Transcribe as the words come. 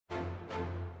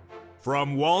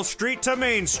From Wall Street to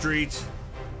Main Street,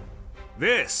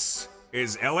 this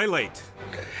is LALATE.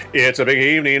 It's a big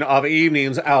evening of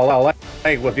evenings LA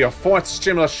with your fourth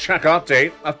stimulus check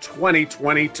update of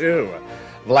 2022.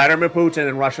 Vladimir Putin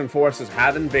and Russian forces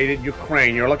have invaded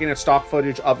Ukraine. You're looking at stock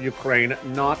footage of Ukraine,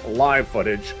 not live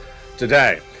footage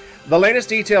today. The latest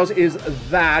details is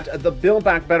that the Build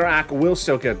Back Better Act will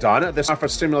still get done. This for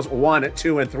stimulus 1,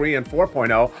 2, and 3, and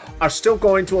 4.0 are still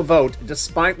going to a vote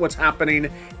despite what's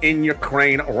happening in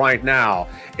Ukraine right now.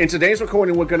 In today's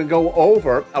recording, we're going to go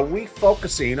over a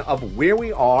refocusing of where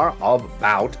we are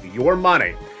about your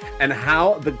money and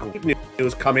how the great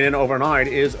news coming in overnight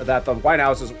is that the White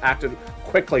House has acted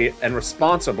quickly and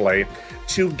responsibly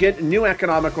to get new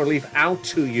economic relief out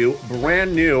to you,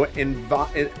 brand new,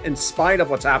 in spite of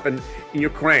what's happened in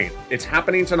Ukraine. It's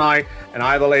happening tonight, and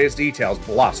I have the latest details.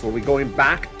 Plus, we'll be going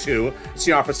back to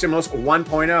CR for Stimulus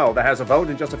 1.0 that has a vote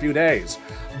in just a few days.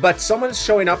 But someone's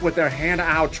showing up with their hand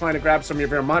out trying to grab some of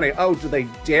your money. Oh, do they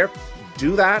dare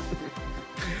do that?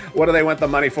 What do they want the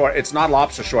money for? It's not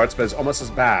lobster shorts, but it's almost as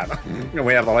bad.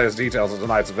 We have the latest details in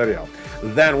tonight's video.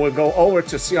 Then we'll go over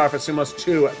to CR for Stimulus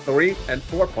 2, 3, and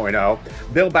 4.0.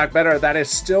 Build Back Better, that is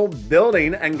still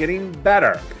building and getting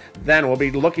better. Then we'll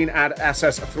be looking at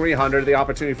SS 300, the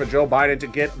opportunity for Joe Biden to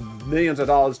get millions of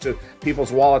dollars to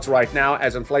people's wallets right now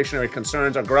as inflationary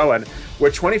concerns are growing.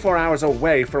 We're 24 hours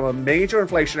away from a major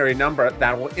inflationary number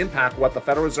that will impact what the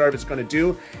Federal Reserve is going to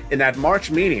do in that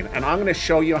March meeting, and I'm going to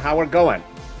show you how we're going.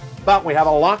 But we have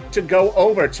a lot to go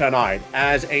over tonight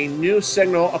as a new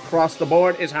signal across the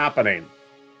board is happening.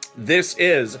 This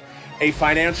is a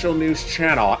financial news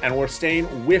channel, and we're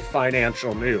staying with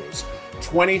financial news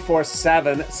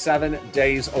 24/7, 7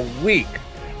 days a week.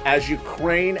 As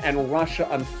Ukraine and Russia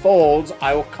unfolds,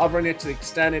 I will cover it to the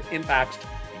extent it impacts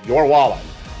your wallet.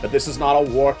 But this is not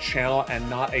a war channel and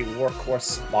not a war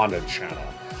correspondent channel.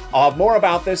 I'll have more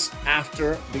about this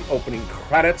after the opening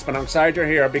credits, but I'm excited you're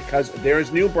here because there is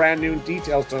brand new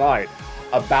details tonight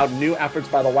about new efforts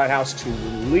by the White House to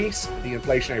release the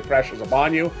inflationary pressures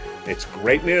upon you. It's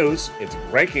great news, it's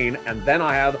breaking, and then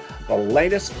I have the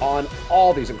latest on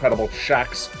all these incredible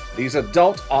checks, these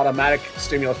adult automatic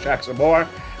stimulus checks and more,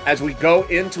 as we go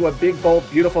into a big, bold,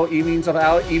 beautiful evenings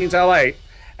LA,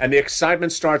 and the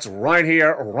excitement starts right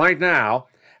here, right now,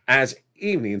 as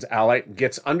Evenings LA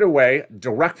gets underway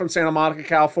direct from Santa Monica,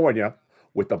 California,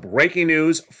 with the breaking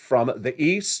news from the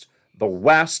East, the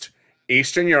West,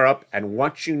 Eastern Europe, and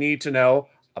what you need to know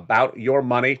about your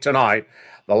money tonight.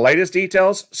 The latest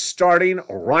details starting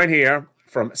right here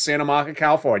from Santa Monica,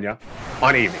 California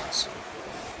on Evenings.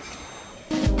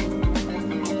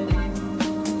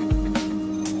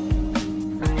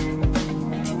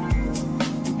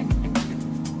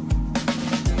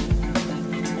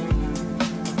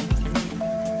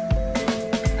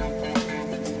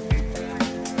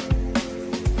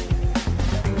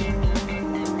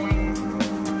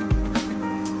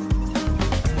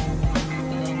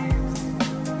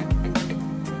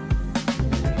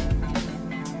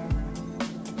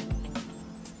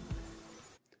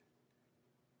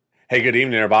 Hey, good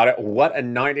evening, everybody. What a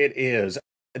night it is.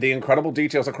 The incredible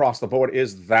details across the board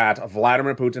is that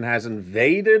Vladimir Putin has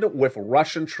invaded with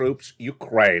Russian troops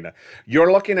Ukraine.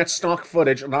 You're looking at stock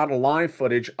footage, not live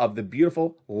footage, of the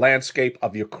beautiful landscape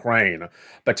of Ukraine.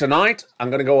 But tonight, I'm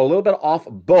going to go a little bit off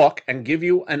book and give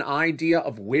you an idea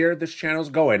of where this channel is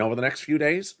going over the next few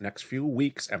days, next few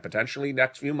weeks, and potentially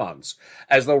next few months,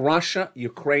 as the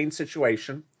Russia-Ukraine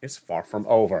situation is far from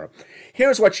over.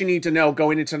 Here's what you need to know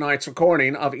going into tonight's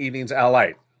recording of Evenings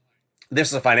LA. This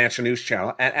is a financial news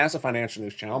channel, and as a financial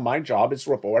news channel, my job is to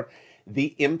report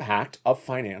the impact of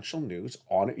financial news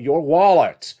on your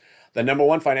wallet. The number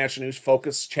one financial news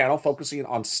focus channel focusing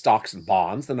on stocks and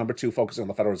bonds, the number two focusing on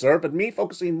the Federal Reserve, but me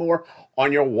focusing more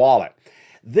on your wallet.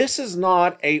 This is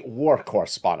not a war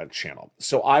correspondent channel,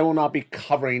 so I will not be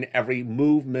covering every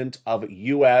movement of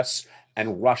U.S.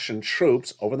 and Russian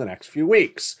troops over the next few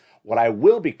weeks. What I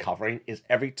will be covering is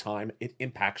every time it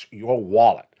impacts your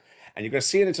wallet. And you're going to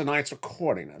see it in tonight's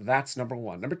recording. That's number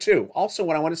one. Number two, also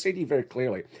what I want to say to you very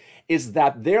clearly is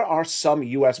that there are some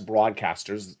U.S.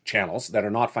 broadcasters, channels that are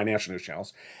not financial news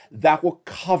channels, that will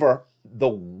cover the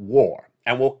war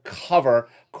and will cover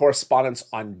correspondence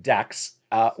on decks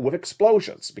with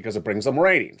explosions because it brings them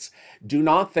ratings. Do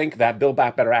not think that Build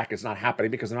Back Better Act is not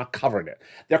happening because they're not covering it.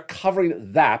 They're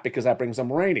covering that because that brings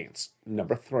them ratings.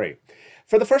 Number three.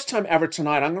 For the first time ever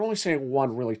tonight, I'm going to only say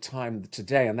one really time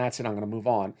today, and that's it, I'm going to move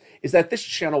on, is that this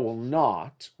channel will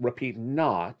not, repeat,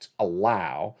 not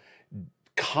allow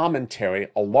commentary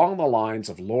along the lines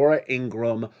of Laura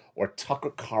Ingraham or Tucker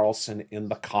Carlson in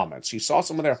the comments. You saw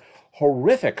some of their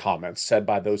horrific comments said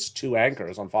by those two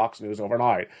anchors on Fox News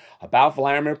overnight about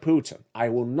Vladimir Putin. I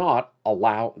will not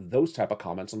allow those type of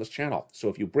comments on this channel. So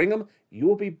if you bring them, you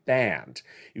will be banned.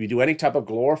 If you do any type of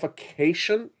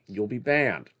glorification, you'll be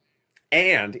banned.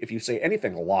 And if you say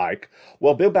anything like,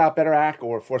 well, Build Back Better Act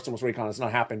or Forced Stimulus Recon is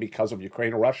not happening because of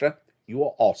Ukraine or Russia, you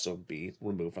will also be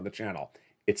removed from the channel.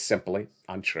 It's simply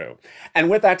untrue. And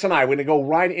with that tonight, we're going to go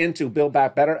right into Build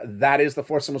Back Better. That is the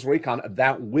Forced Stimulus Recon.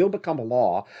 That will become a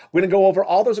law. We're going to go over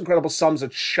all those incredible sums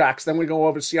of checks. Then we go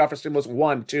over CR for Stimulus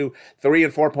 1, 2, 3,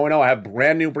 and 4.0. I have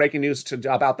brand new breaking news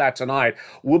about that tonight.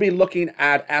 We'll be looking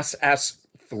at SS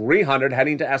 300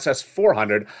 heading to SS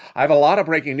 400. I have a lot of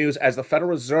breaking news as the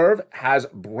Federal Reserve has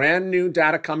brand new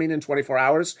data coming in 24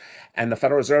 hours, and the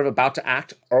Federal Reserve about to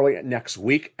act early next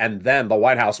week. And then the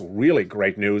White House, really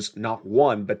great news, not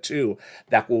one, but two,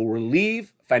 that will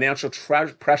relieve financial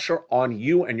pressure on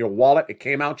you and your wallet. It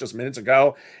came out just minutes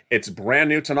ago. It's brand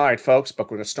new tonight, folks, but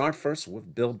we're going to start first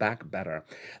with Build Back Better.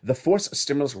 The Forced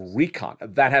Stimulus Recon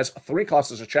that has 3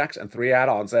 clusters of checks and 3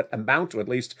 add-ons that amount to at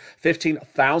least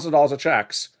 $15,000 of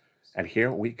checks. And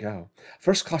here we go.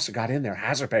 First cluster got in there,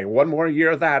 hazard pay, 1 more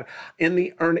year of that in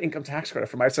the earned income tax credit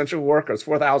for my essential workers,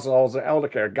 $4,000 of elder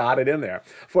care, got it in there,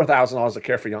 $4,000 of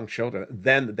care for young children.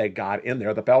 Then they got in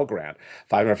there the Pell Grant,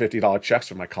 $550 checks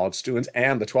for my college students,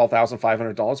 and the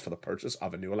 $12,500 for the purchase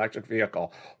of a new electric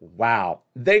vehicle. Wow.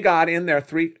 They got in there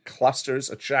 3 clusters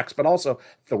of checks, but also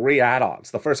 3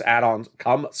 add-ons. The first add-on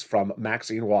comes from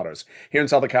Maxine Waters here in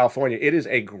Southern California. It is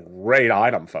a great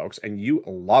item, folks, and you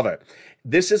love it.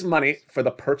 This is money for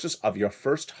the purchase of your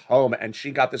first home, and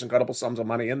she got this incredible sums of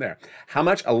money in there. How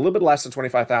much? A little bit less than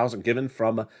 $25,000 given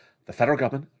from the federal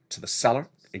government to the seller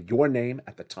in your name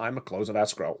at the time of close of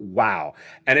escrow. Wow.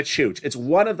 And it's huge. It's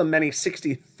one of the many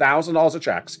 $60,000 of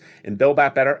checks in Build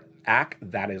Back Better Act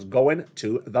that is going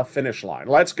to the finish line.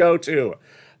 Let's go to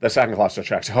the second cluster of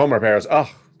checks. Home repairs.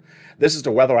 Oh, this is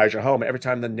to weatherize your home every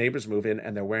time the neighbors move in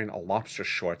and they're wearing a lobster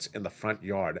shorts in the front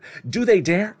yard. Do they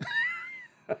dare?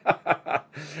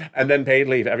 And then paid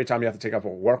leave every time you have to take off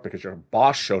work because your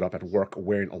boss showed up at work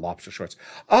wearing a lobster shorts.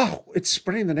 Oh, it's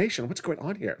spreading the nation. What's going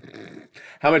on here?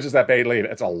 How much is that paid leave?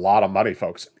 It's a lot of money,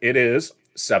 folks. It is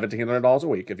 $1,700 a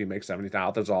week if you make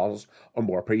 $70,000 or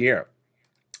more per year.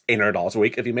 $800 a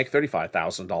week if you make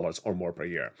 $35,000 or more per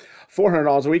year.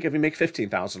 $400 a week if you make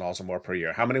 $15,000 or more per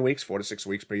year. How many weeks? 4 to 6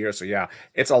 weeks per year. So yeah,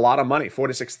 it's a lot of money,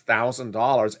 $4,000 to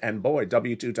 $6,000. And boy,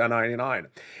 W-2 1099.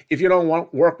 If you don't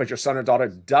want work, but your son or daughter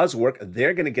does work,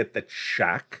 they're going to get the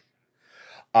check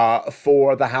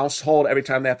for the household every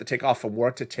time they have to take off from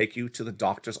work to take you to the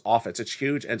doctor's office. It's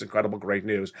huge and it's incredible, great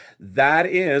news. That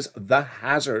is the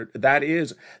hazard. That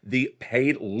is the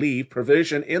paid leave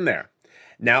provision in there.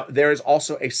 Now, there is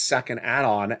also a second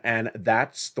add-on, and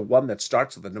that's the one that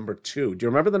starts with the number 2. Do you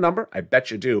remember the number? I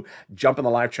bet you do. Jump in the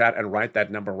live chat and write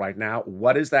that number right now.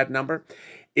 What is that number?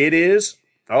 It is,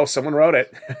 oh, someone wrote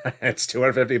it. It's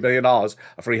 $250 billion of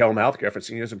free home health care for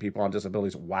seniors and people on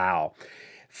disabilities. Wow.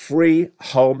 Free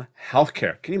home health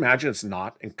care. Can you imagine it's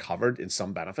not covered in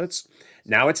some benefits?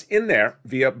 Now it's in there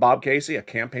via Bob Casey, a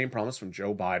campaign promise from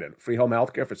Joe Biden. Free home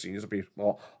health care for seniors and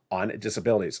people on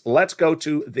disabilities. Let's go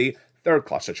to the third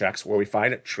cluster checks where we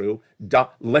find it true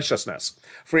deliciousness.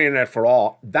 Free internet for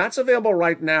all. That's available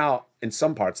right now in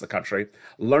some parts of the country.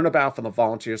 Learn about from the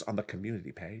volunteers on the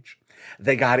community page.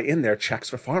 They got in there checks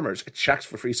for farmers, checks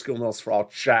for free school meals for all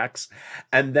checks.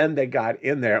 And then they got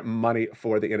in there money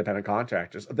for the independent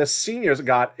contractors. The seniors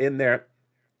got in there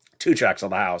 2 checks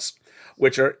on the house,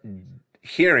 which are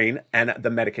hearing and the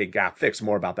Medicaid gap fix.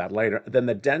 More about that later. Then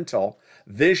the dental,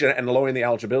 vision, and lowering the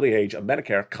eligibility age of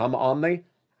Medicare come on the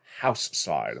house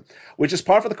side, which is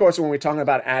par for the course when we're talking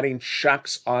about adding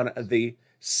checks on the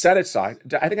Senate side.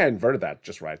 I think I inverted that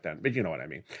just right then, but you know what I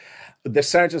mean. The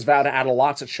Senate just vowed to add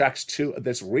lots of checks to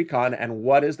this recon, and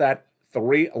what is that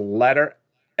 3-letter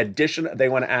addition they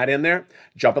want to add in there?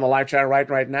 Jump in the live chat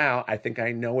right now. I think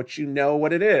I know what you know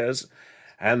what it is.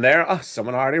 And there, oh,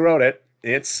 someone already wrote it.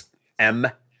 It's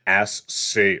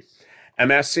MSC.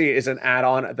 MSC is an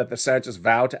add-on that the Senate just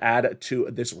vowed to add to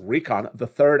this recon, the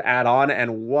third add-on.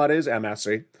 And what is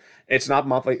MSC? It's not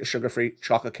monthly sugar-free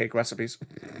chocolate cake recipes.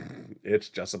 It's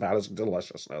just about as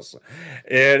deliciousness.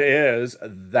 It is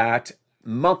that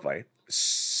monthly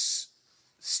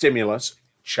stimulus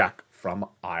check from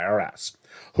IRS.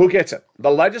 Who gets it? The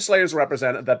legislators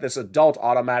represent that this adult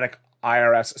automatic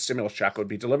IRS stimulus check would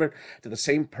be delivered to the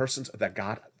same persons that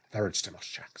got third stimulus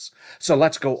checks. So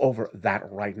let's go over that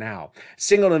right now.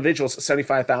 Single individuals,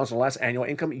 $75,000 less annual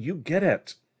income, you get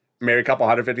it. Married couple,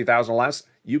 150,000 less,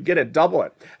 you get it, double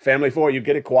it. Family 4, you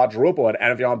get it, quadruple it.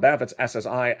 And if you're on benefits,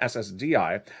 SSI,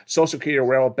 SSDI, Social Security or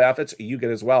railroad benefits, you get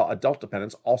it as well. Adult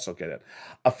dependents also get it.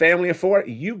 A family of 4,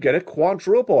 you get it,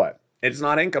 quadruple it. It's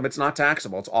not income. It's not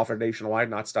taxable. It's offered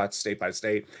nationwide, not state by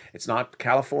state. It's not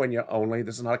California only.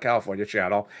 This is not a California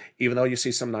channel, even though you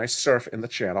see some nice surf in the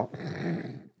channel.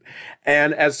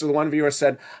 And as the one viewer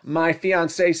said, my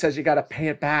fiance says you got to pay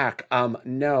it back.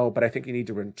 No, but I think you need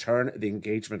to return the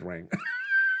engagement ring.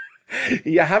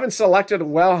 You haven't selected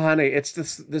well, honey. It's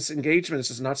this engagement is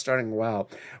just not starting well.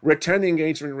 Return the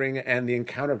engagement ring, and the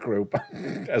encounter group,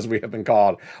 as we have been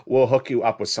called, will hook you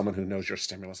up with someone who knows your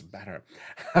stimulus better.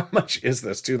 How much is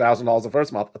this? $2,000 the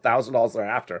first month, $1,000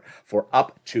 thereafter for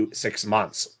up to 6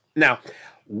 months. Now,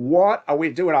 what are we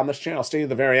doing on this channel? Stay to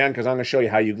the very end, because I'm going to show you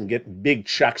how you can get big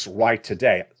checks right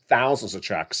today. Thousands of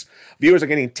checks. Viewers are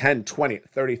getting $10,000,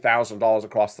 $20,000, $30,000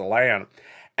 across the land.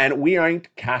 And we ain't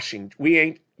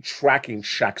tracking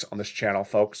checks on this channel,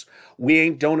 folks. We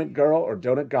ain't donut girl or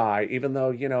donut guy, even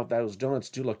though, you know, those donuts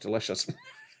do look delicious.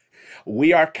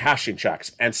 We are cashing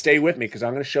checks. And stay with me, because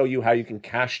I'm going to show you how you can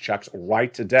cash checks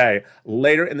right today.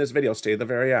 Later in this video, stay to the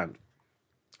very end.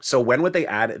 So when would they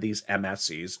add these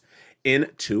MSCs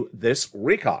into this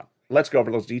recon? Let's go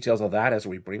over those details of that as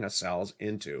we bring ourselves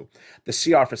into the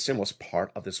CR for stimulus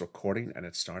part of this recording, and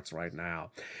it starts right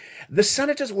now. The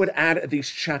senators would add these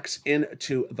checks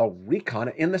into the recon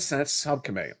in the Senate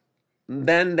subcommittee.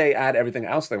 Then they add everything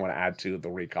else they want to add to the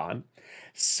recon,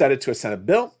 send it to a Senate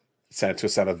bill, send it to a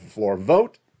Senate floor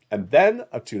vote, and then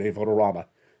a 2-day vote-a-rama.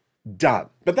 Done.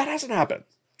 But that hasn't happened.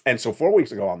 And so 4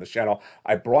 weeks ago on this channel,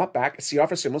 I brought back CR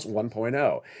for Stimulus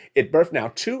 1.0. It birthed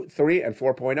now 2, 3, and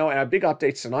 4.0, and I have big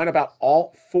updates tonight about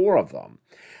all 4 of them.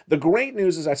 The great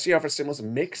news is that CR for Stimulus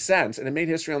makes sense, and it made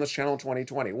history on this channel in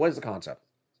 2020. What is the concept?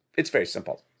 It's very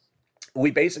simple. We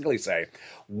basically say,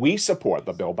 we support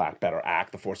the Build Back Better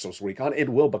Act, the Forced Social Recon. It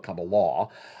will become a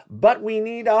law, but we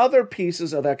need other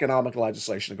pieces of economic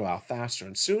legislation to go out faster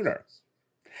and sooner.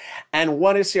 And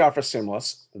what is CR for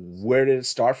Stimulus? Where did it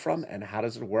start from, and how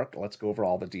does it work? Let's go over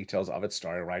all the details of it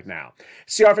starting right now.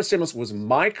 CR for Stimulus was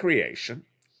my creation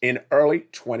in early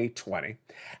 2020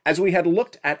 as we had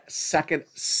looked at second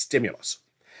stimulus.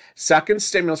 Second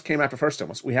stimulus came after first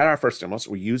stimulus. We had our first stimulus.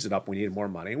 We used it up. We needed more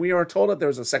money. We were told that there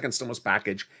was a second stimulus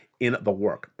package in the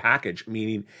work. Package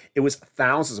meaning it was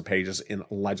thousands of pages in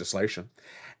legislation,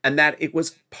 and that it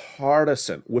was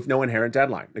partisan with no inherent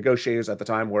deadline. Negotiators at the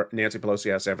time were Nancy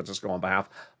Pelosi out of San Francisco on behalf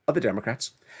of the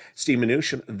Democrats, Steve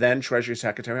Mnuchin, then Treasury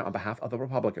Secretary, on behalf of the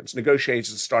Republicans.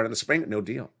 Negotiations started in the spring, no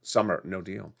deal. Summer, no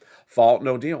deal. Fall,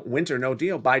 no deal. Winter, no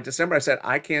deal. By December, I said,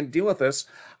 I can't deal with this.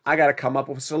 I got to come up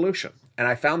with a solution. And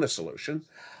I found the solution,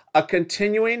 a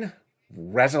continuing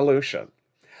resolution.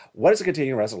 What is a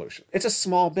continuing resolution? It's a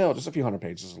small bill, just a few hundred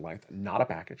pages in length, not a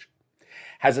package.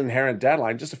 Has an inherent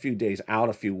deadline, just a few days out,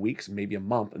 a few weeks, maybe a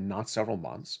month, not several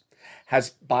months. Has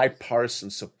bipartisan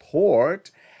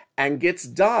support and gets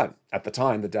done. At the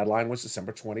time, the deadline was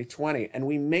December 2020, and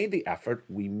we made the effort,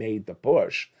 we made the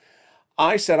push.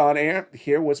 I said on air,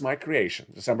 here was my creation,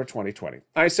 December 2020.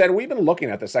 I said, we've been looking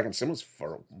at the second stimulus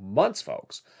for months,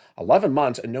 folks. 11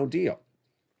 months and no deal.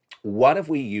 What if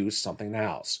we use something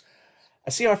else?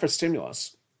 A CR for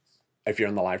stimulus, if you're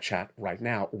in the live chat right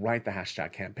now, write the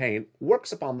hashtag campaign,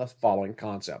 works upon the following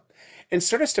concept.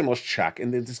 Insert a stimulus check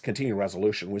in this continuing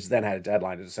resolution, which then had a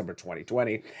deadline in December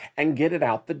 2020, and get it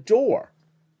out the door.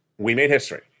 We made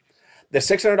history. The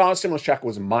 $600 stimulus check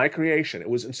was my creation. It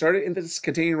was inserted into this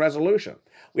continuing resolution.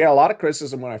 We had a lot of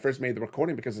criticism when I first made the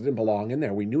recording because it didn't belong in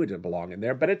there. We knew it didn't belong in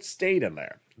there, but it stayed in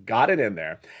there. Got it in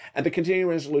there. And the continuing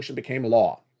resolution became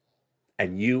law.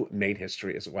 And you made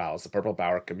history as well as the Purple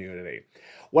Power community.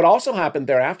 What also happened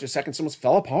thereafter, second stimulus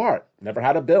fell apart. Never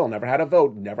had a bill, never had a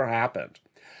vote, never happened.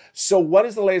 So what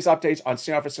is the latest updates on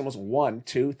CR for Stimulus 1,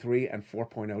 2, 3, and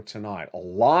 4.0 tonight? A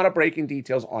lot of breaking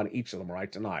details on each of them right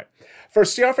tonight.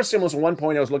 First, CR for Stimulus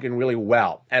 1.0 is looking really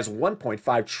well, as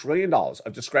 $1.5 trillion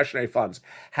of discretionary funds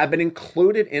have been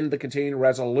included in the continuing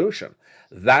resolution.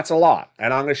 That's a lot,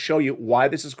 and I'm going to show you why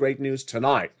this is great news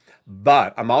tonight.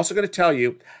 But I'm also going to tell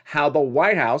you how the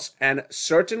White House and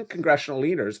certain congressional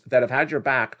leaders that have had your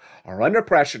back are under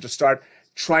pressure to start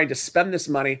trying to spend this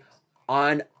money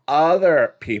on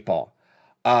other people.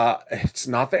 It's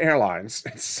not the airlines.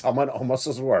 It's someone almost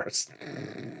as worse.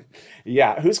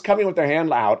 Yeah, who's coming with their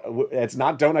hand out? It's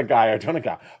not donut guy or donut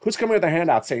guy. Who's coming with their hand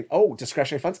out saying, oh,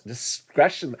 discretionary funds,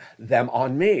 discretion them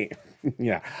on me.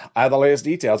 Yeah, I have the latest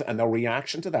details and the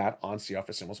reaction to that on CR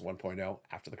for Stimulus 1.0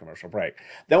 after the commercial break.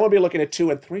 Then we'll be looking at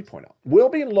 2 and 3.0. We'll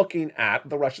be looking at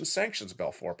the Russian sanctions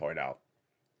bill 4.0.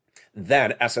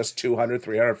 then SS 200,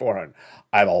 300, 400.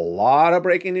 I have a lot of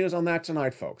breaking news on that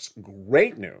tonight, folks.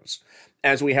 Great news,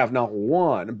 as we have not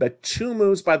one, but two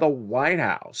moves by the White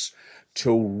House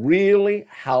to really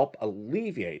help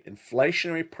alleviate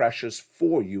inflationary pressures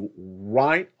for you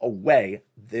right away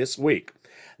this week.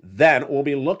 Then we'll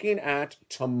be looking at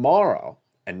tomorrow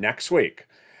and next week.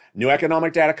 New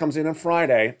economic data comes in on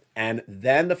Friday, and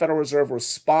then the Federal Reserve will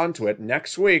respond to it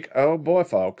next week. Oh boy,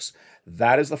 folks,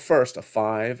 that is the first of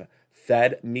 5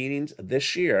 Fed meetings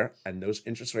this year and those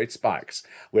interest rate spikes.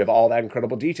 We have all that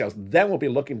incredible details. Then we'll be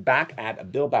looking back at a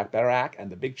Build Back Better Act and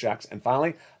the big checks, and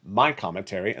finally, my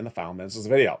commentary in the final minutes of this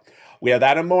video. We have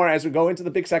that and more as we go into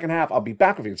the big second half. I'll be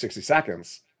back with you in 60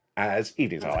 seconds as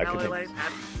Evenings LA continues.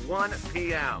 At 1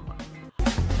 p.m.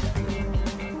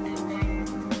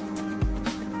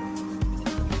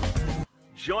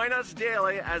 Join us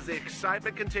daily as the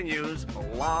excitement continues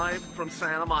live from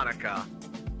Santa Monica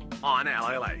on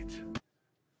LALATE.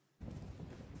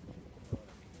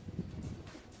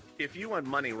 If you want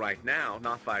money right now,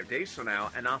 not 5 days from now,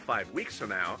 and not 5 weeks from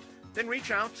now, then reach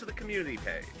out to the community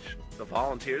page. The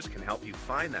volunteers can help you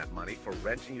find that money for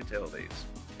rent and utilities.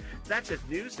 That's at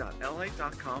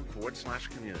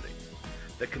news.la.com/community.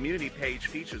 The community page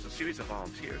features a series of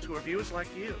volunteers who are viewers like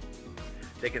you.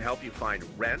 They can help you find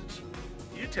rent,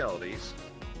 utilities,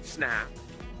 SNAP,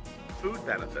 food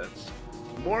benefits,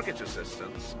 mortgage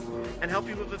assistance, and help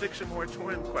you with eviction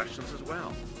moratorium questions as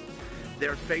well.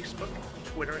 Their Facebook,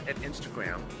 Twitter, and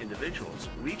Instagram individuals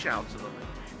reach out to them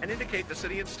and indicate the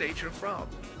city and state you're from,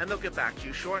 and they'll get back to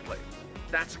you shortly.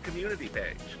 That's a community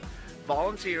page.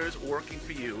 Volunteers working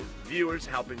for you, viewers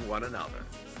helping one another.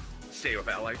 Stay with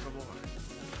LA for more.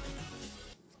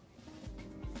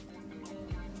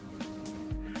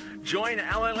 Join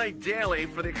LALATE daily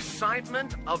for the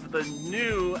excitement of the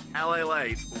new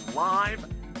LALATE live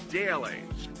daily.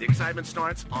 The excitement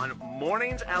starts on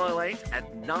mornings LALATE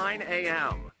at 9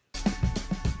 a.m.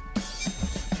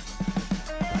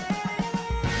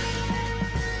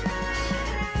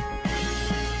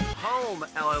 Home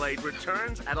LALATE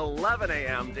returns at 11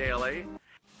 a.m. daily.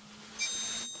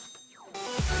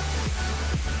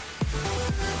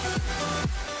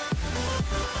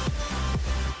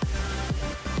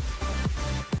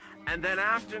 And then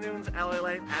afternoons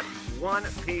LALATE at 1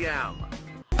 p.m.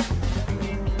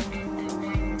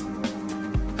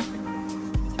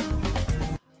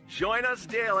 Join us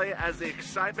daily as the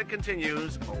excitement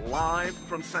continues live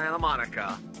from Santa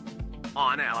Monica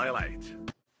on LALATE.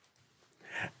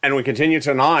 And we continue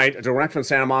tonight, direct from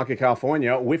Santa Monica,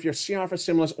 California, with your CR for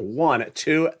Stimulus 1,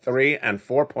 2, 3, and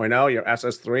 4.0, your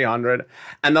SS 300,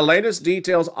 and the latest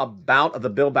details about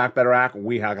the Build Back Better Act.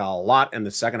 We have a lot in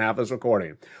the second half of this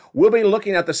recording. We'll be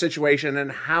looking at the situation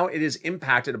and how it is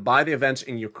impacted by the events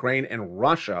in Ukraine and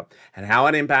Russia, and how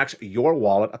it impacts your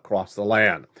wallet across the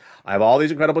land. I have all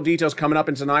these incredible details coming up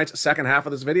in tonight's second half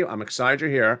of this video. I'm excited you're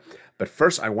here. But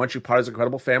first, I want you part of this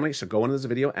incredible family, so go into this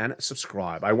video and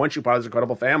subscribe. I want you part of this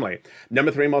incredible family.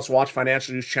 Number 3 most watched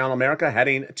financial news channel in America,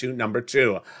 heading to number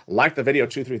 2. Like the video,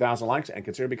 3,000 likes, and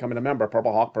consider becoming a member,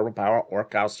 Purple Hawk, Purple Power, or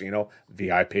Calcino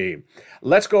VIP.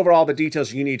 Let's go over all the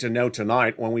details you need to know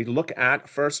tonight when we look at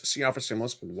first CR for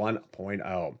Stimulus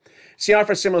 1.0. CR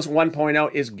for Stimulus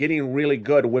 1.0 is getting really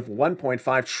good with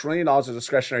 $1.5 trillion of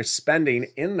discretionary spending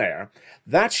in there.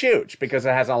 That's huge because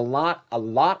it has a lot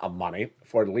of money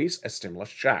for at least a stimulus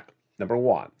check. Number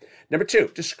 1. Number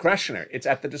 2, discretionary. It's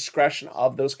at the discretion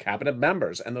of those cabinet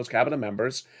members, and those cabinet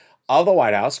members of the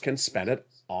White House can spend it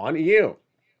on you.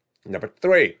 Number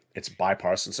 3, it's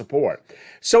bipartisan support.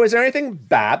 So is there anything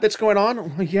bad that's going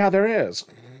on? Well, yeah, there is.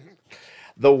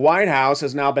 The White House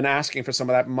has now been asking for some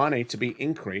of that money to be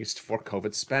increased for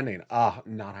COVID spending.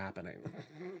 Not happening.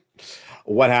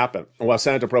 What happened? Well,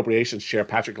 Senate Appropriations Chair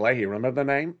Patrick Leahy, remember the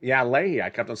name? Yeah, Leahy. I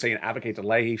kept on saying advocate to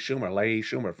Leahy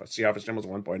Schumer for CR for Stimulus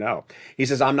 1.0. He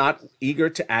says, I'm not eager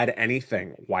to add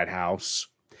anything, White House.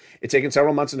 It's taken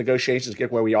several months of negotiations to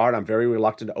get where we are, and I'm very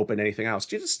reluctant to open anything else.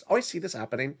 Do you just always see this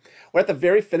happening? We're at the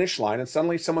very finish line, and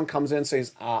suddenly someone comes in and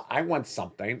says, I want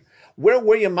something. Where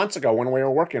were you months ago when we were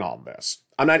working on this?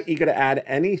 I'm not eager to add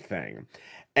anything.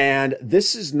 And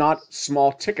this is not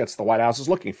small tickets the White House is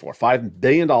looking for. $5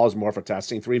 billion more for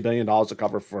testing, $3 billion to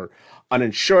cover for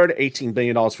uninsured, $18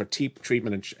 billion for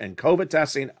treatment and COVID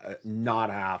testing. Not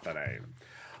happening.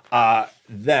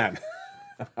 Then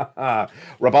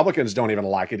Republicans don't even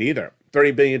like it either.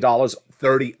 $30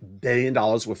 billion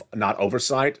with not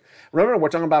oversight. Remember, we're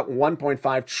talking about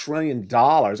 $1.5 trillion, and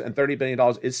 $30 billion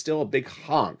is still a big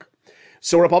hunk.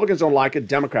 So Republicans don't like it.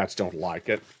 Democrats don't like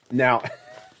it. Now,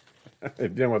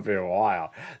 they've been with me a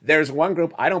while. There's one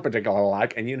group I don't particularly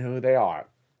like, and you know who they are.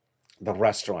 The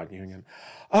restaurant union.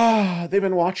 Ah, they've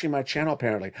been watching my channel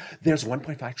apparently. There's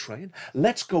 1.5 trillion.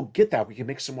 Let's go get that. We can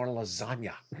make some more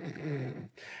lasagna.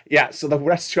 Yeah, so the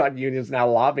restaurant union is now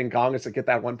lobbying Congress to get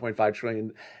that $1.5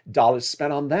 trillion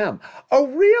spent on them. Oh,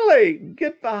 really?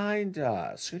 Get behind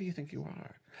us. Who do you think you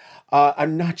are?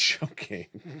 I'm not joking.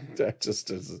 That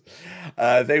just is.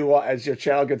 As your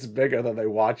channel gets bigger, then they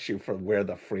watch you from where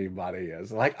the free money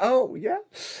is. Like, oh yeah.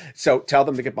 So tell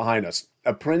them to get behind us.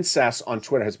 A princess on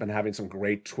Twitter has been having some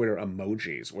great Twitter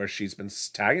emojis where she's been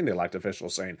tagging the elected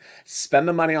officials saying, "Spend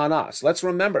the money on us." Let's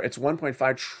remember it's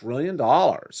 $1.5 trillion.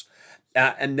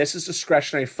 And this is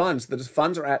discretionary funds. The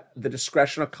funds are at the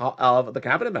discretion of the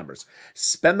cabinet members.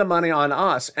 Spend the money on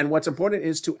us. And what's important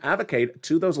is to advocate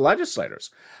to those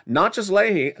legislators, not just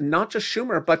Leahy, not just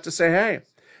Schumer, but to say, hey,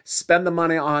 spend the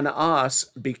money on us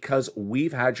because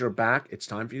we've had your back. It's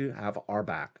time for you to have our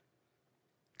back.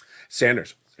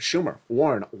 Sanders, Schumer,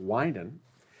 Warren, Wyden,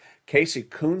 Casey,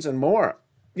 Coons, and more.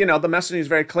 You know, the messaging is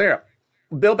very clear.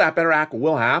 Build Back Better Act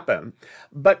will happen,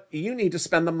 but you need to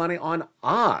spend the money on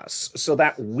us so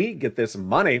that we get this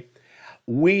money.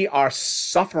 We are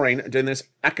suffering during this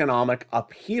economic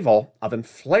upheaval of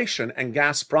inflation and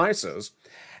gas prices,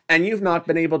 and you've not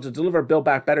been able to deliver Build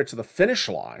Back Better to the finish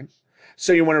line.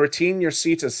 So you want to retain your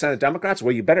seats as Senate Democrats?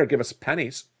 Well, you better give us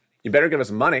pennies. You better give us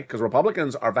money because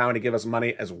Republicans are vowing to give us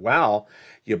money as well.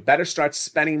 You better start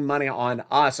spending money on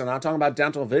us. And I'm not talking about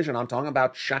dental vision. I'm talking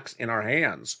about checks in our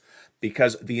hands,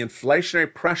 because the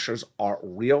inflationary pressures are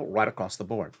real right across the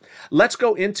board. Let's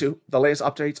go into the latest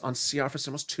updates on CR for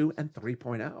Stimulus 2 and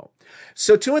 3.0.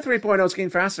 So 2 and 3.0 is getting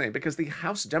fascinating because the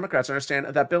House Democrats understand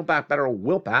that Build Back Better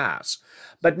will pass,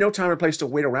 but no time or place to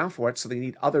wait around for it, so they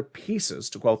need other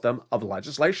pieces, to quote them, of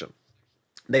legislation.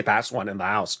 They passed one in the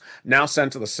House, now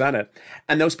sent to the Senate,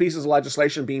 and those pieces of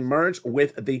legislation being merged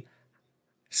with the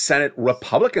Senate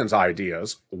Republicans'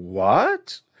 ideas.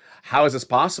 What? How is this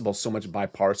possible? So much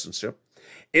bipartisanship.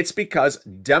 It's because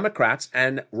Democrats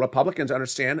and Republicans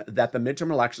understand that the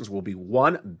midterm elections will be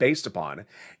won based upon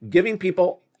giving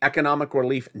people economic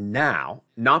relief now,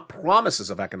 not promises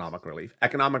of economic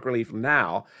relief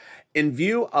now, in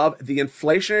view of the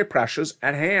inflationary pressures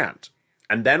at hand.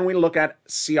 And then we look at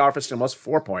CR for Stimulus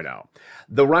 4.0,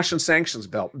 the Russian sanctions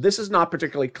bill. This is not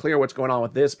particularly clear what's going on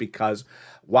with this because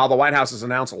while the White House has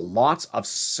announced lots of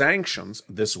sanctions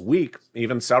this week,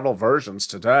 even several versions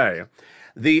today,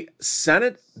 the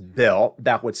Senate bill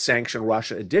that would sanction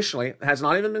Russia additionally has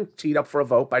not even been teed up for a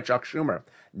vote by Chuck Schumer.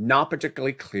 Not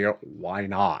particularly clear why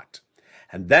not.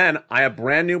 And then I have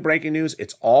brand new breaking news.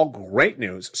 It's all great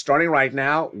news, starting right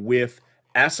now with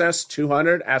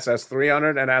SS200,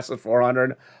 SS300, and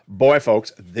SS400. Boy,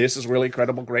 folks, this is really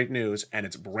credible, great news, and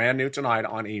it's brand new tonight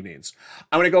on evenings.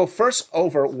 I'm going to go first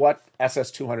over what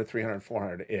SS200, 300, and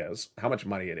 400 is, how much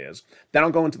money it is. Then I'll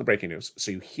go into the breaking news,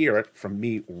 so you hear it from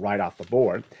me right off the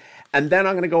board. And then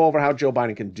I'm going to go over how Joe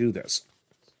Biden can do this.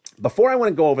 Before I want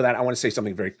to go over that, I want to say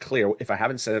something very clear, if I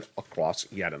haven't said it across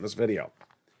yet in this video.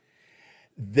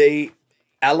 The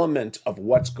element of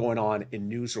what's going on in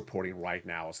news reporting right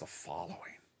now is the following.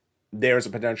 There's a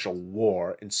potential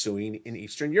war ensuing in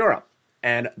Eastern Europe,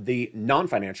 and the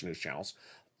non-financial news channels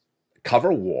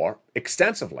cover war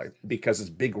extensively because it's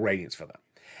big ratings for them.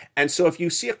 And so if you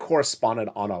see a correspondent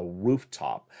on a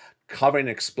rooftop covering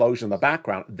an explosion in the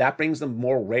background, that brings them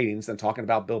more ratings than talking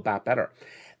about Build Back Better.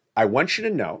 I want you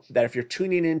to know that if you're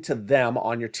tuning into them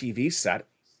on your TV set,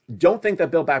 don't think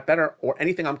that Build Back Better or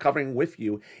anything I'm covering with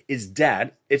you is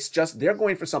dead. It's just they're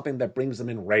going for something that brings them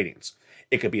in ratings.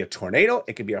 It could be a tornado.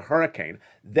 It could be a hurricane.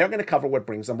 They're going to cover what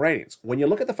brings them ratings. When you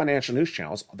look at the financial news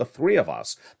channels, the three of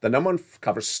us, the number one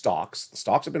covers stocks. The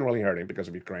stocks have been really hurting because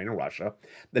of Ukraine and Russia.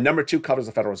 The number two covers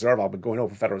the Federal Reserve. I'll be going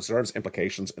over Federal Reserve's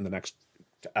implications in the next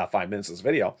 5 minutes of this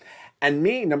video. And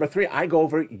me, number three, I go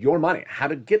over your money, how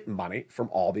to get money from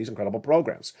all these incredible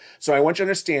programs. So I want you to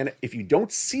understand, if you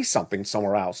don't see something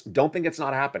somewhere else, don't think it's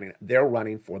not happening. They're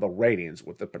running for the ratings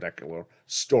with the particular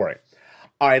story.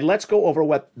 All right, let's go over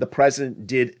what the president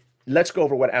did. Let's go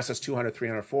over what SS200,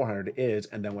 300, 400 is,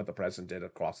 and then what the president did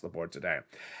across the board today.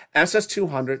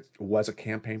 SS200 was a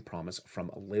campaign promise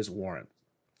from Liz Warren.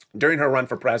 During her run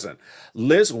for president,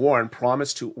 Liz Warren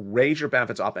promised to raise your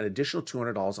benefits up an additional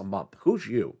 $200 a month. Who's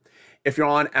you? If you're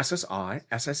on SSI,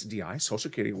 SSDI, Social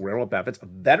Security, Railroad benefits,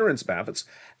 Veterans benefits,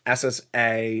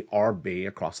 SSA, RB,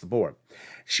 across the board.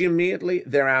 She immediately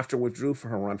thereafter withdrew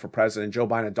from her run for president. Joe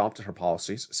Biden adopted her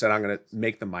policies, said, I'm going to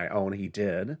make them my own. He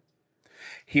did.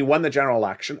 He won the general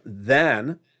election.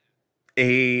 Then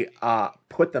he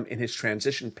put them in his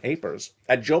transition papers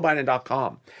at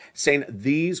joebiden.com, saying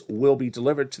these will be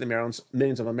delivered to the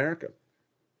millions of America.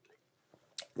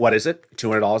 What is it?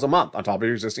 $200 a month on top of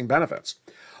your existing benefits.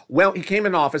 Well, he came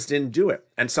in office, didn't do it.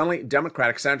 And suddenly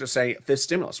Democratic senators say, fifth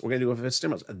stimulus. We're going to do a fifth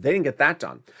stimulus. They didn't get that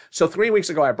done. So 3 weeks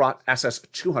ago, I brought SS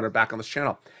 200 back on this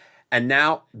channel. And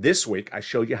now this week, I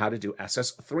showed you how to do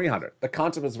SS 300. The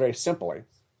concept is very simply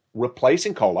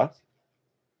replacing COLA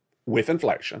with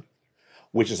inflation,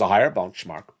 which is a higher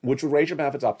benchmark, which would raise your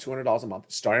benefits up $200 a month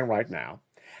starting right now,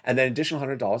 and then additional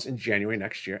 $100 in January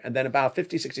next year, and then about $50,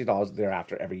 $60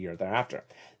 thereafter every year thereafter.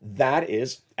 That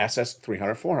is SS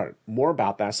 300, 400. More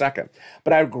about that in a second.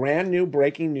 But I have brand new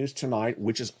breaking news tonight,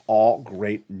 which is all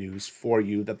great news for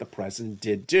you that the president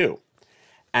did do.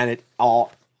 And it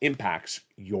all impacts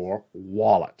your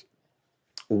wallet.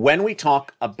 When we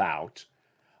talk about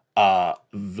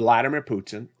Vladimir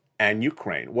Putin and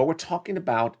Ukraine, what we're talking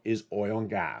about is oil and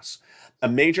gas. A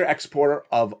major exporter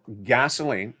of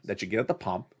gasoline that you get at the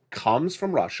pump comes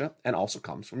from Russia and also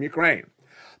comes from Ukraine.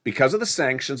 Because of the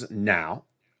sanctions now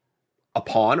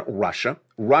upon Russia,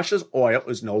 Russia's oil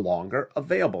is no longer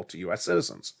available to U.S.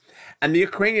 citizens. And the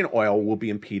Ukrainian oil will be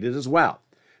impeded as well.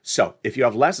 So if you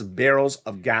have less barrels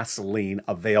of gasoline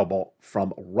available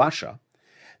from Russia,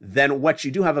 then what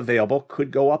you do have available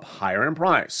could go up higher in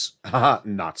price.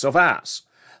 Not so fast.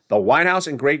 The White House,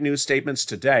 in great news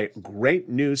today,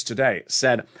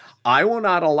 said, I will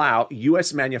not allow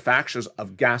U.S. manufacturers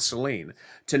of gasoline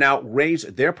to now raise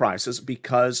their prices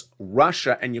because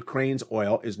Russia and Ukraine's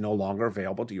oil is no longer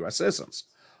available to U.S. citizens.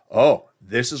 Oh,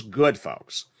 this is good,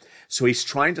 folks. So he's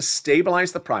trying to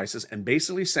stabilize the prices and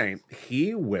basically saying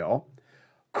he will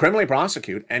criminally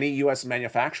prosecute any U.S.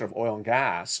 manufacturer of oil and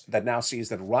gas that now sees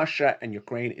that Russia and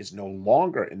Ukraine is no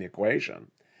longer in the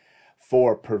equation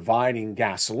for providing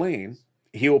gasoline.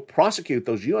 He will prosecute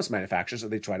those U.S. manufacturers if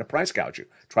they try to price gouge you,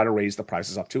 try to raise the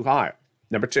prices up too high.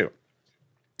 Number two,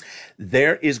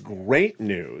 there is great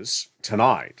news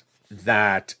tonight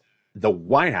that the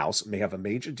White House may have a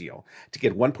major deal to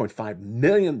get 1.5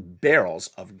 million barrels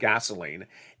of gasoline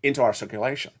into our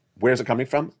circulation. Where's it coming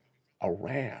from?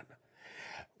 Iran.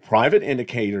 Private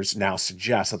indicators now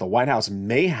suggest that the White House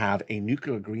may have a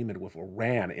nuclear agreement with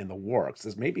Iran in the works.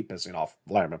 This may be pissing off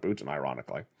Vladimir Putin,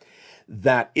 ironically.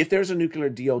 That if there's a nuclear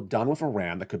deal done with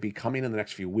Iran that could be coming in the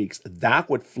next few weeks, that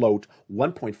would float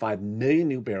 1.5 million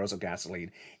new barrels of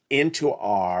gasoline into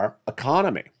our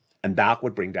economy. And that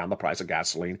would bring down the price of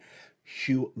gasoline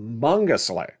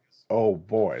humongously. Oh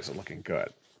boy, is it looking good.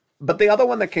 But the other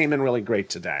one that came in really great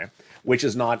today, which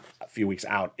is not a few weeks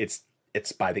out, it's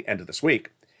by the end of this week,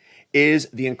 is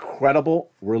the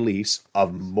incredible release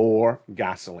of more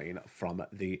gasoline from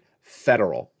the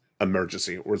federal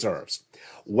emergency reserves.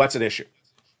 What's at issue?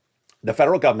 The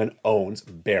federal government owns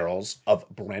barrels of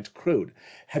Brent crude.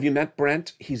 Have you met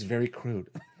Brent? He's very crude.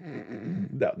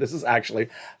 No, this is actually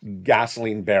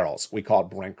gasoline barrels. We call it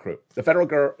Brent crude. The federal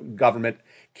government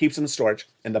keeps them in storage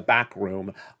in the back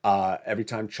room. Every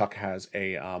time Chuck has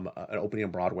an opening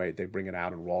on Broadway, they bring it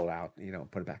out and roll it out,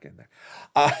 put it back in there.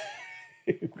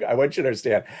 I want you to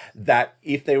understand that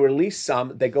if they release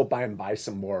some, they go buy and buy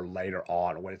some more later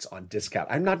on when it's on discount.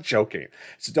 I'm not joking.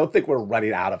 So don't think we're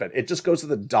running out of it. It just goes to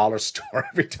the dollar store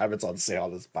every time it's on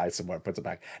sale. Just buy some more, puts it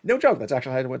back. No joke. That's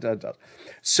actually what it does.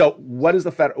 So what is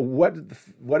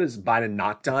what has Biden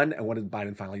not done, and what did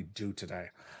Biden finally do today?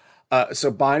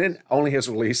 So Biden only has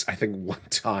released, I think, one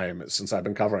time since I've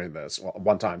been covering this,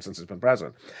 one time since he's been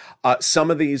president,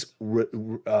 some of these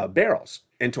barrels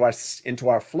into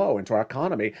our flow, into our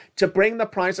economy, to bring the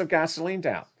price of gasoline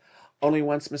down. Only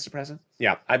once, Mr. President?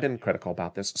 Yeah, I've been critical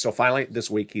about this. So finally,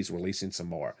 this week, he's releasing some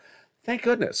more. Thank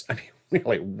goodness. I mean,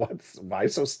 really, why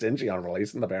so stingy on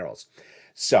releasing the barrels?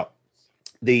 So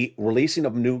the releasing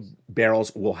of new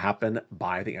barrels will happen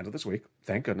by the end of this week.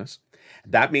 Thank goodness.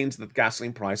 That means that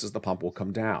gasoline prices at the pump will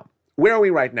come down. Where are we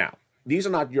right now? These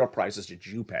are not your prices that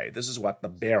you pay. This is what the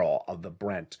barrel of the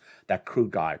Brent, that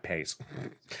crude guy, pays.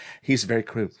 He's very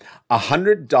crude.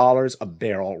 $100 a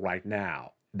barrel right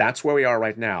now. That's where we are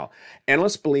right now.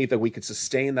 Analysts believe that we could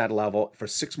sustain that level for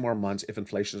 6 more months if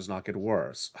inflation does not get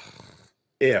worse.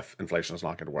 If inflation does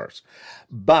not get worse.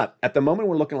 But at the moment,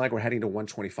 we're looking like we're heading to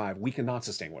 125. We cannot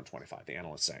sustain 125, the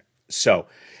analysts say. So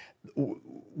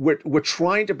we're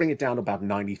trying to bring it down to about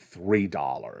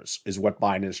 $93 is what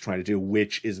Biden is trying to do,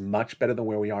 which is much better than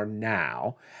where we are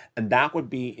now. And that would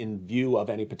be in view of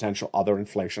any potential other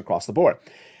inflation across the board.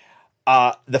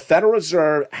 The Federal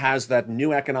Reserve has that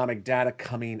new economic data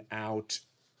coming out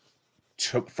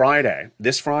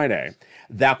this Friday,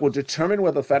 that will determine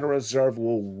whether the Federal Reserve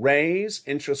will raise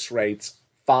interest rates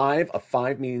 5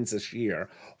 meetings this year,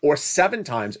 or 7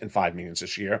 times in 5 meetings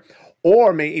this year,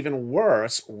 or may even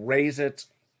worse, raise it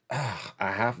a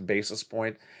half basis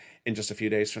point in just a few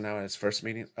days from now at its first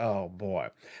meeting. Oh boy.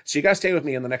 So you guys stay with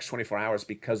me in the next 24 hours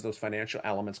because those financial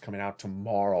elements coming out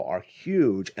tomorrow are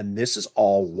huge. And this is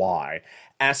all why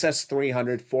SS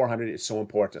 300, 400 is so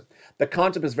important. The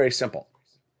concept is very simple.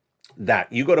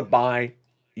 That you go to buy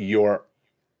your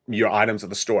items at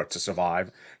the store to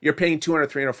survive, you're paying $200,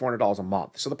 $300, $400 a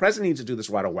month. So the president needs to do this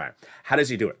right away. How does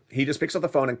he do it? He just picks up the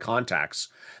phone and contacts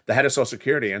the head of Social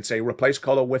Security and say, replace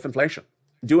COLA with inflation.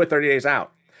 Do it 30 days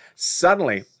out.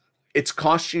 Suddenly, it's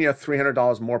costing you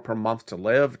 $300 more per month to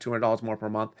live, $200 more per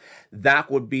month.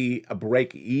 That would be a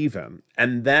break even.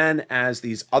 And then as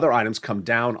these other items come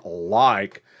down,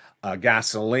 like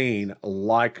gasoline,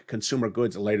 like consumer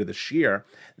goods later this year,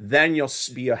 then you'll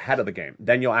be ahead of the game.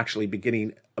 Then you'll actually be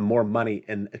getting more money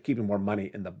and keeping more money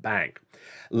in the bank.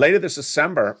 Later this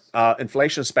December,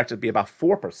 inflation is expected to be about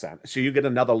 4%. So you get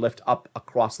another lift up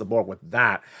across the board with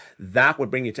that. That would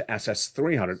bring you to SS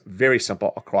 300. Very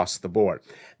simple across the board.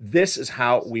 This is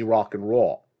how we rock and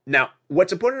roll. Now,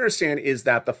 what's important to understand is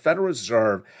that the Federal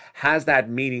Reserve has that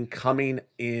meeting coming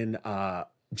in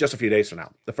just a few days from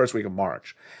now, the first week of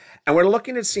March. And we're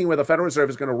looking at seeing where the Federal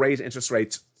Reserve is going to raise interest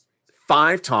rates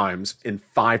 5 times in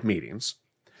 5 meetings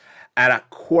at a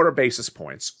quarter basis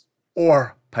points,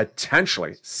 or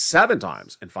potentially 7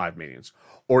 times in 5 meetings,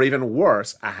 or even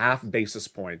worse, a half basis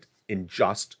point in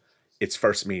just its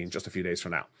first meeting just a few days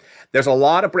from now. There's a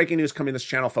lot of breaking news coming to this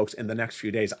channel, folks, in the next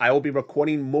few days. I will be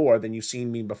recording more than you've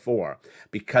seen me before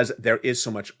because there is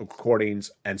so much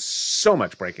recordings and so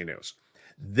much breaking news.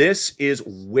 This is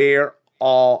where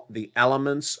all the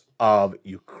elements of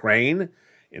Ukraine,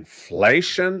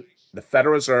 inflation, the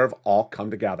Federal Reserve all come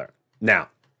together. Now,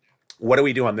 what do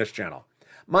we do on this channel?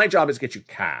 My job is to get you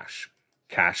cash.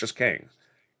 Cash is king.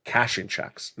 Cashing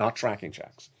checks, not tracking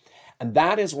checks. And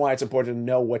that is why it's important to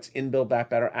know what's in Build Back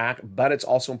Better Act, but it's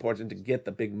also important to get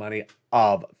the big money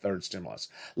of third stimulus.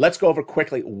 Let's go over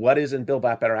quickly what is in Build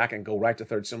Back Better Act and go right to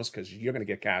third stimulus because you're going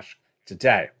to get cash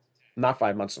today, not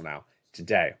 5 months from now,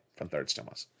 today from third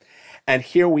stimulus. And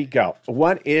here we go.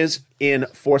 What is in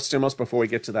fourth stimulus before we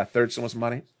get to that third stimulus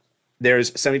money?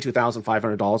 There's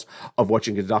 $72,500 of what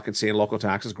you can deduct in state and local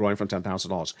taxes growing from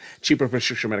 $10,000. Cheaper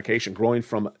prescription medication growing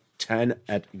from 10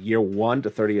 at year 1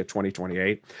 to 30 at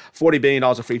 2028. $40 billion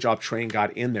of free job training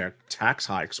got in there. Tax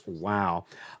hikes, wow.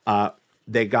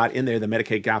 They got in there the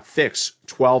Medicaid gap fix.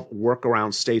 12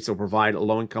 workaround states that will provide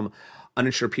low-income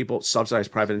uninsured people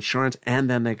subsidized private insurance. And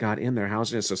then they got in there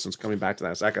housing assistance, coming back to that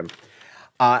in a second.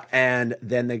 And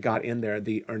then they got in there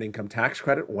the earned income tax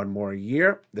credit, 1 more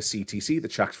year, the CTC, the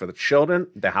checks for the children,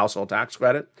 the household tax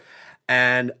credit,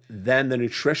 and then the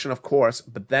nutrition, of course.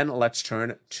 But then let's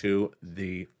turn to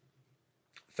the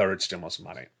third stimulus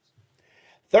money.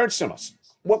 Third stimulus.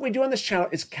 What we do on this channel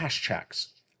is cash checks.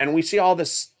 And we see all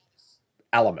this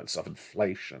elements of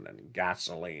inflation and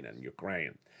gasoline and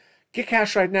Ukraine. Get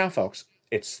cash right now, folks.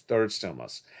 It's third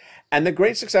stimulus. And the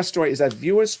great success story is that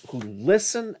viewers who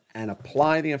listen and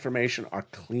apply the information are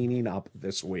cleaning up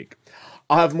this week.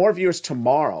 I'll have more viewers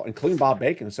tomorrow, including Bob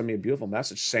Bacon, who sent me a beautiful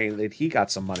message saying that he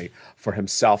got some money for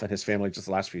himself and his family just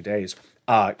the last few days.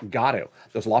 Got to.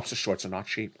 Those lobster shorts are not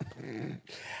cheap.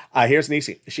 Here's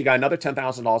Nisi. She got another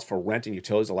 $10,000 for rent and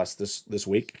utilities this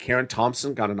week. Karen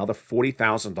Thompson got another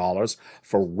 $40,000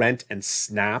 for rent and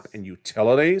SNAP and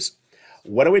utilities.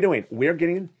 What are we doing? We're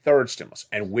getting third stimulus.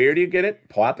 And where do you get it?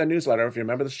 Pull out the newsletter if you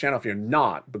remember this channel. If you're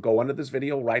not, but go under this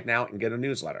video right now and get a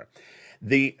newsletter.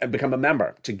 Become a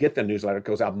member to get the newsletter. It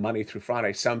goes out Monday through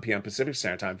Friday, 7 p.m. Pacific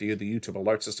Standard Time via the YouTube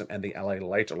alert system and the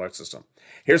LALATE alert system.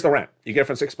 Here's the rent. You get it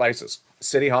from 6 places.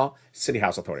 City Hall, City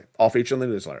House Authority, all featured in the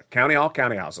newsletter. County Hall,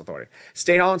 County House Authority.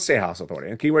 State Hall and State House Authority.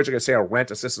 And keywords you're going to say are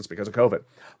rent assistance because of COVID.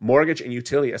 Mortgage and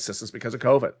utility assistance because of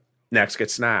COVID. Next,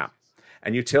 get SNAP.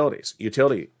 And utilities.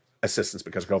 Utility assistance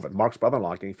because of COVID. Mark's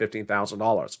brother-in-law getting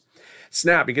 $15,000.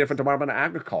 SNAP, you get it from Department of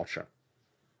Agriculture.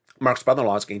 Mark's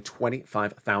brother-in-law is getting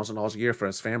 $25,000 a year for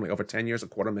his family. Over 10 years,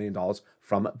 $250,000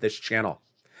 from this channel.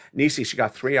 Nisi, she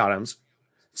got 3 items.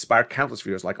 Inspired countless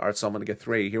viewers like Art Sullivan to get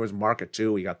 3. Here was Mark at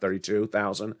 2. He got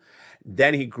 $32,000.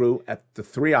 Then he grew at the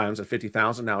 3 items at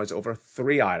 $50,000. Now he's over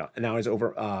 3 items. Now he's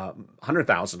over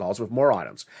 $100,000 with more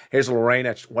items. Here's Lorraine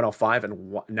at 105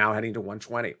 and now heading to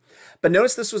 120. But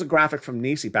notice this was a graphic from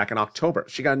Nisi back in October.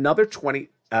 She got another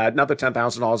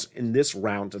 $10,000 in this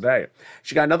round today.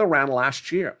 She got another round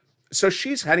last year. So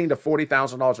she's heading to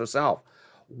 $40,000 herself.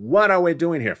 What are we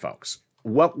doing here, folks?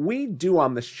 What we do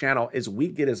on this channel is we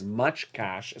get as much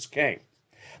cash as king.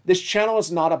 This channel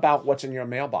is not about what's in your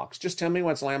mailbox. Just tell me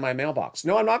what's landing in my mailbox.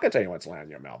 No, I'm not going to tell you what's landing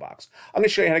in your mailbox. I'm going to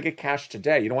show you how to get cash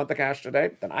today. You don't want the cash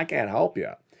today? Then I can't help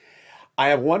you. I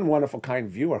have one wonderful, kind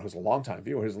viewer who's a longtime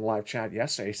viewer who's in the live chat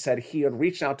yesterday. He said he had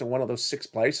reached out to one of those 6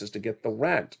 places to get the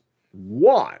rent.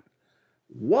 One,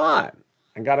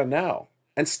 and got a no,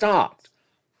 and stopped.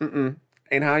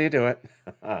 Ain't how you do it.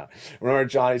 Remember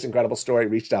Johnny's incredible story?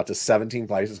 Reached out to 17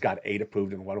 places, got 8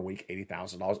 approved in 1 week,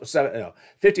 $80,000.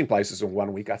 15 places in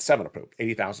 1 week, got 7 approved,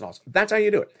 $80,000. That's how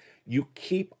you do it. You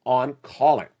keep on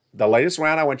calling. The latest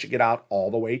round, I want you to get out all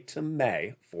the way to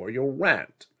May for your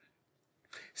rent.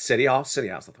 City Hall, City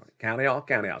House Authority. County Hall,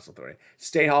 County House Authority.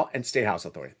 State Hall and State House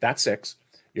Authority. That's 6.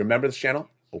 You remember this channel?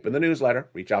 Open the newsletter.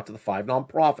 Reach out to the 5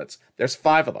 nonprofits. There's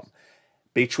 5 of them.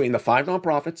 Between the 5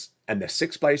 nonprofits and the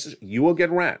 6 places, you will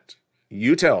get rent,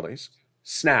 utilities,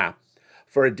 SNAP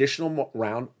for additional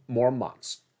more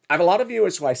months. I have a lot of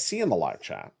viewers who I see in the live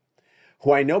chat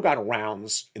who I know got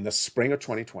rounds in the spring of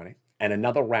 2020 and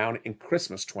another round in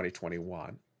Christmas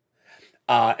 2021.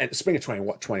 And spring of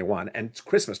 2021 and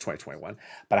Christmas 2021,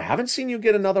 but I haven't seen you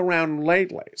get another round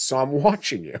lately, so I'm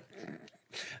watching you.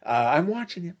 I'm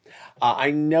watching you.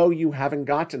 I know you haven't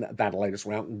gotten that latest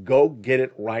round. Go get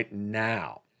it right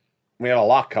now. We have a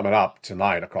lot coming up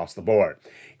tonight across the board.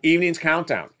 Evenings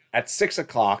countdown at 6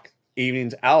 o'clock,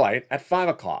 evenings LALATE at 5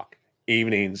 o'clock,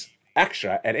 evenings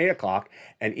extra at 8 o'clock,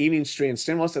 and evening stream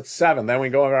stimulus at 7. Then we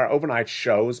go over our overnight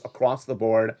shows across the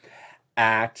board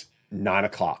at 9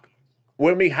 o'clock.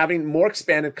 We'll be having more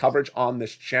expanded coverage on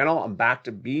this channel. I'm back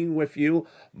to being with you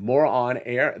more on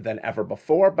air than ever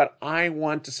before, but I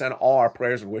want to send all our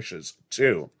prayers and wishes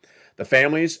to the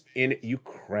families in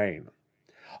Ukraine.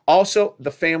 Also,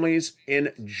 the families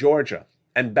in Georgia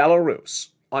and Belarus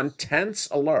on tense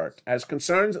alert as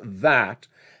concerns that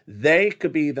they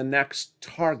could be the next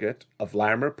target of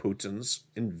Vladimir Putin's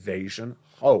invasion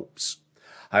hopes.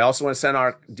 I also want to send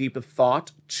our deepest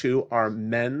thought to our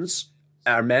men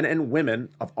and women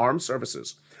of armed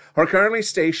services who are currently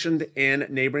stationed in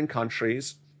neighboring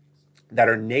countries that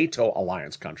are NATO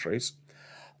alliance countries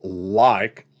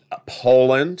like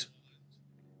Poland,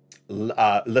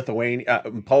 Lithuania,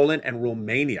 Poland, and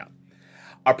Romania.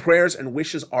 Our prayers and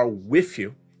wishes are with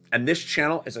you, and this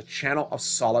channel is a channel of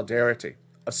solidarity,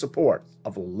 of support,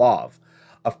 of love,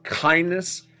 of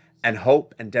kindness, and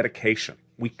hope and dedication.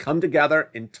 We come together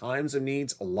in times of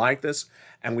needs like this,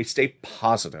 and we stay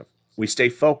positive. We stay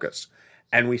focused,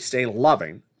 and we stay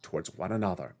loving towards one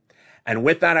another. And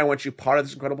with that, I want you part of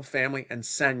this incredible family and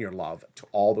send your love to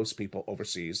all those people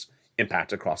overseas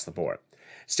impacted across the board.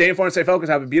 Stay informed, stay focused,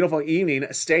 have a beautiful evening.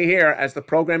 Stay here as the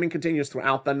programming continues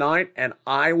throughout the night, and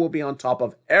I will be on top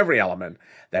of every element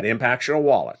that impacts your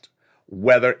wallet,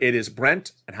 whether it is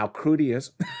Brent and how crude he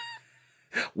is,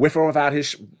 with or without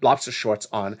his lobster shorts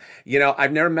on. You know,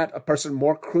 I've never met a person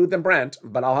more crude than Brent,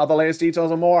 but I'll have the latest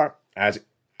details and more as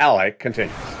LA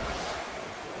continues.